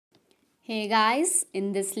Hey guys,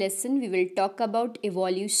 in this lesson we will talk about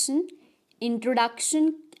evolution,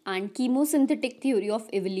 introduction and chemosynthetic theory of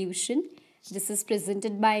evolution. This is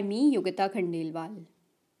presented by me, Yogita Khandelwal.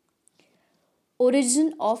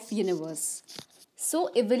 Origin of universe.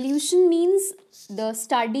 So evolution means the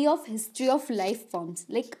study of history of life forms,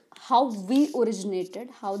 like how we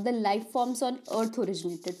originated, how the life forms on earth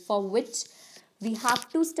originated, for which we have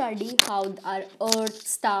to study how our earth,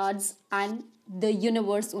 stars and the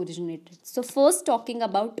universe originated. So first talking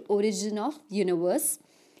about origin of universe.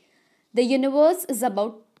 The universe is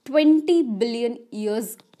about 20 billion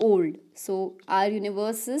years old. So our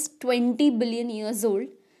universe is 20 billion years old.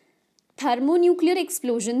 Thermonuclear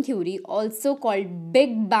explosion theory, also called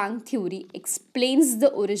Big Bang theory, explains the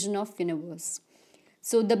origin of universe.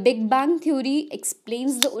 So the Big Bang theory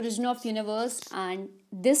explains the origin of universe, and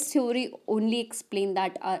this theory only explains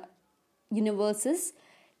that our universe is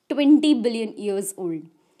 20 billion years old.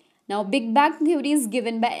 Now Big Bang theory is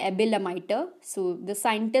given by Abel Lamiter. So the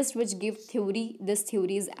scientist which give this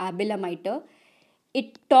theory is Abel Lamiter.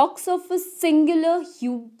 It talks of a singular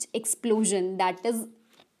huge explosion that is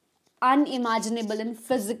unimaginable in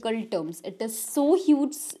physical terms. It is so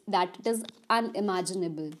huge that it is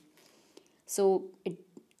unimaginable. So,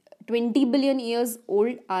 20 billion years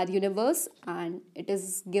old our universe, and it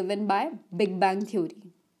is given by Big Bang theory.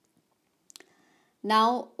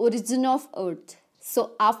 Now, origin of Earth.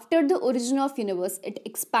 So, after the origin of universe, it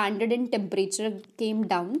expanded and temperature came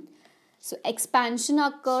down. So, expansion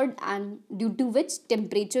occurred, and due to which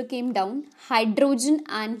temperature came down, hydrogen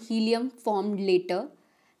and helium formed later.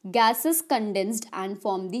 Gases condensed and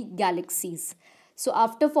formed the galaxies. So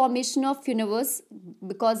after formation of universe,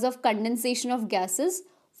 because of condensation of gases,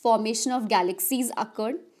 formation of galaxies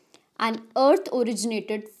occurred, and Earth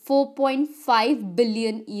originated 4.5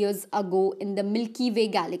 billion years ago in the Milky Way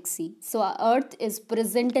galaxy. So our Earth is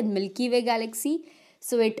present in Milky Way galaxy.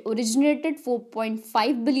 So it originated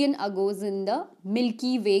 4.5 billion ago in the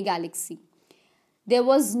Milky Way galaxy. There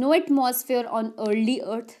was no atmosphere on early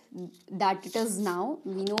Earth that it is now.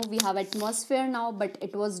 We know we have atmosphere now, but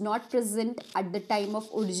it was not present at the time of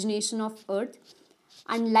origination of Earth.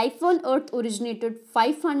 And life on Earth originated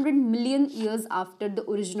 500 million years after the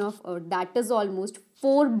origin of Earth. That is almost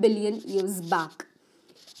 4 billion years back.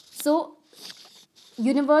 So,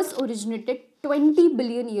 universe originated 20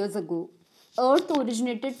 billion years ago. Earth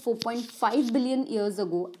originated 4.5 billion years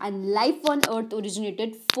ago, and life on Earth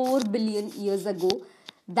originated 4 billion years ago.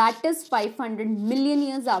 That is 500 million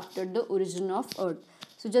years after the origin of Earth.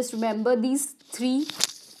 So just remember these three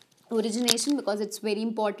origination because it's very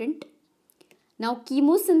important. Now,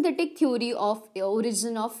 chemosynthetic theory of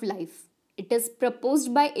origin of life. It is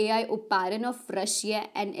proposed by A.I. Oparin of Russia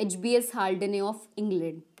and H.B.S. Haldane of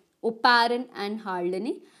England. Oparin and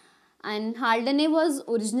Haldane. And Haldane was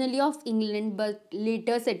originally of England but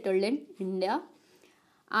later settled in India.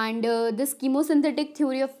 And this chemosynthetic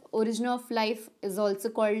theory of origin of life is also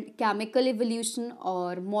called chemical evolution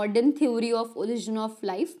or modern theory of origin of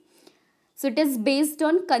life. So it is based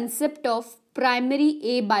on concept of primary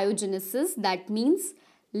abiogenesis. That means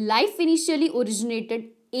life initially originated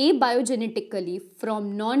abiogenetically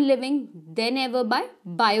from non-living, then ever by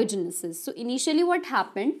biogenesis. So initially what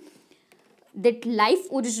happened? That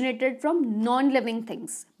life originated from non-living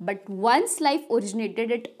things, but once life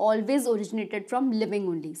originated, it always originated from living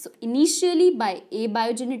only. So initially by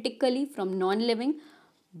abiogenetically from non-living,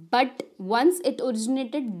 but once it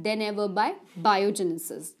originated, then ever by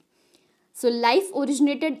biogenesis. So life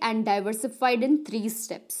originated and diversified in 3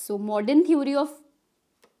 steps. So modern theory of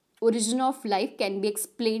origin of life can be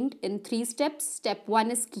explained in 3 steps. Step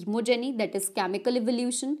 1 is chemogeny, that is chemical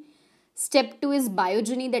evolution. Step 2 is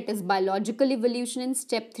biogeny, that is biological evolution, and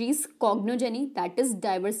step 3 is cognogeny, that is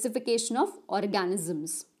diversification of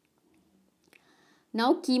organisms.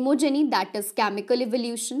 Now chemogeny, that is chemical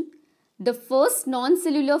evolution. The first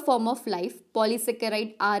non-cellular form of life,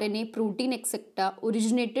 polysaccharide, RNA, protein, etc.,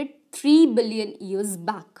 originated 3 billion years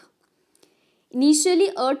back. Initially,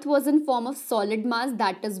 Earth was in form of solid mass,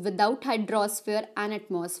 that is without hydrosphere and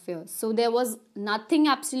atmosphere. So there was nothing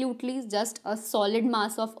absolutely, just a solid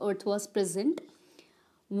mass of Earth was present.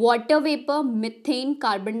 Water vapor, methane,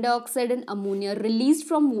 carbon dioxide and ammonia released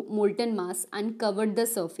from molten mass and covered the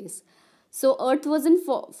surface. So Earth was in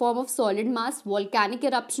form of solid mass. Volcanic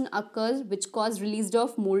eruption occurs which caused release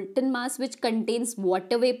of molten mass which contains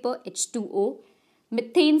water vapor H2O,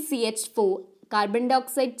 methane CH4, carbon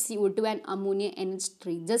dioxide CO2 and ammonia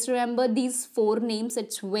NH3. Just remember these 4 names.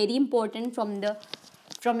 It's very important from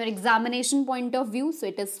your examination point of view. So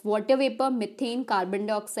it is water vapor, methane, carbon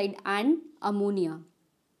dioxide and ammonia.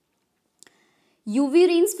 UV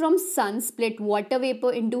rays from sun split water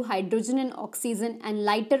vapor into hydrogen and oxygen, and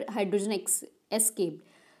lighter hydrogen escaped.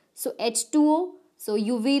 So H2O, so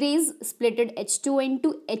UV rays splitted H2O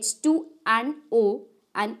into H2 and O,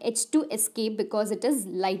 and H2 escaped because it is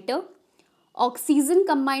lighter. Oxygen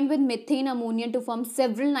combined with methane, ammonia to form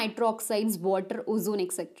several nitro oxides, water, ozone,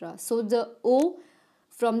 etc. So the O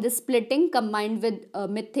from the splitting combined with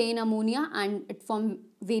methane, ammonia, and it formed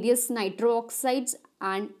various nitro oxides,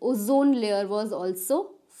 and ozone layer was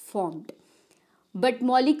also formed. But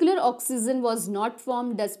molecular oxygen was not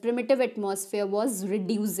formed, thus primitive atmosphere was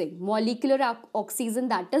reducing. Molecular oxygen,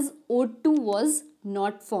 that is O2, was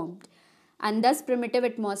not formed, and thus primitive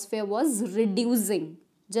atmosphere was reducing.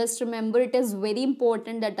 Just remember, it is very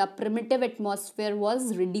important that a primitive atmosphere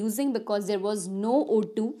was reducing because there was no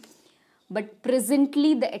O2, but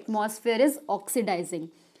presently the atmosphere is oxidizing.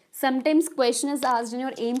 Sometimes question is asked in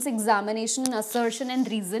your AIIMS examination, assertion and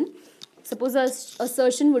reason. Suppose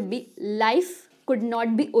assertion would be life could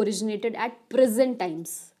not be originated at present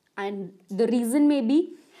times, and the reason may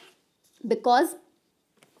be because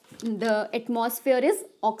the atmosphere is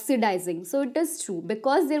oxidizing. So it is true,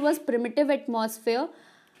 because there was primitive atmosphere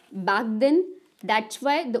back then, that's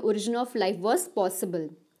why the origin of life was possible.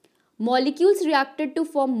 Molecules reacted to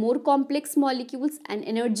form more complex molecules, and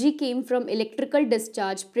energy came from electrical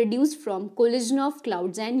discharge produced from collision of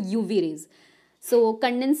clouds and UV rays. So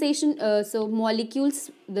condensation, molecules,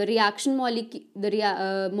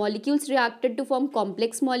 molecules reacted to form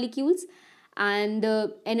complex molecules, and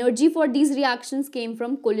the energy for these reactions came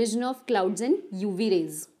from collision of clouds and UV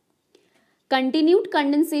rays. Continued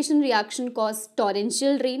condensation reaction caused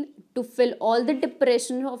torrential rain to fill all the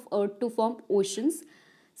depression of earth to form oceans.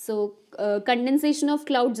 So condensation of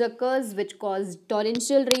clouds occurs, which cause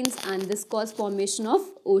torrential rains, and this cause formation of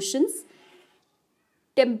oceans.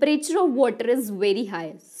 Temperature of water is very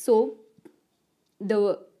high, so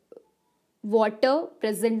the water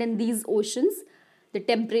present in these oceans, the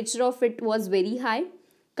temperature of it was very high.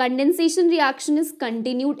 Condensation reaction is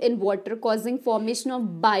continued in water, causing formation of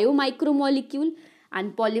biomicromolecule,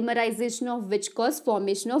 and polymerization of which cause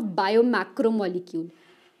formation of biomacromolecule.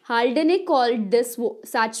 Haldane called this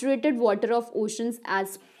saturated water of oceans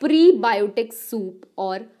as prebiotic soup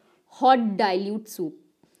or hot dilute soup.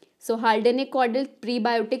 So Haldane called it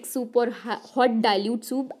prebiotic soup or hot dilute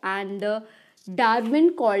soup, and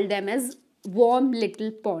Darwin called them as warm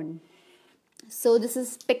little pond. So this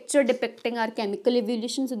is picture depicting our chemical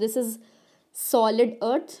evolution. So this is solid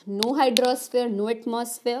earth, no hydrosphere, no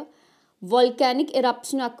atmosphere. Volcanic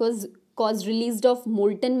eruption occurs, cause release of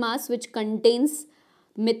molten mass which contains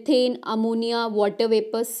methane, ammonia, water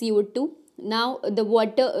vapor, CO2. Now the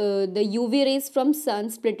the UV rays from sun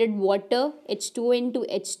splitted water H2O into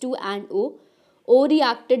H2 and O. O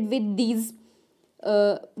reacted with these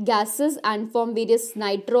gases and formed various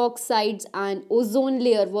nitro oxides, and ozone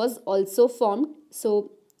layer was also formed.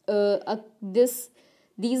 So these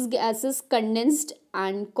gases condensed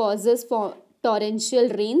and causes for torrential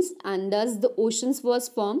rains, and thus the oceans was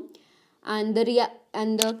formed, and the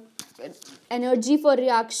energy for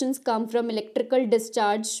reactions come from electrical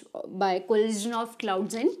discharge by collision of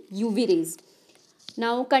clouds and UV rays.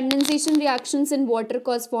 Now condensation reactions in water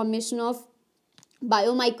cause formation of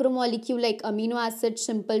biomicromolecule like amino acids,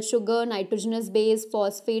 simple sugar, nitrogenous base,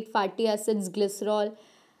 phosphate, fatty acids, glycerol,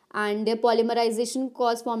 and their polymerization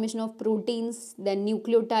cause formation of proteins, then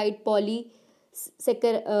nucleotide,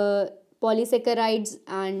 polysaccharides,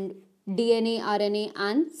 and DNA, RNA,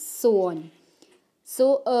 and so on.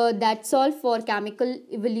 So that's all for chemical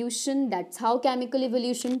evolution. That's how chemical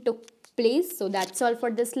evolution took place. So that's all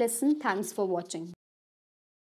for this lesson. Thanks for watching.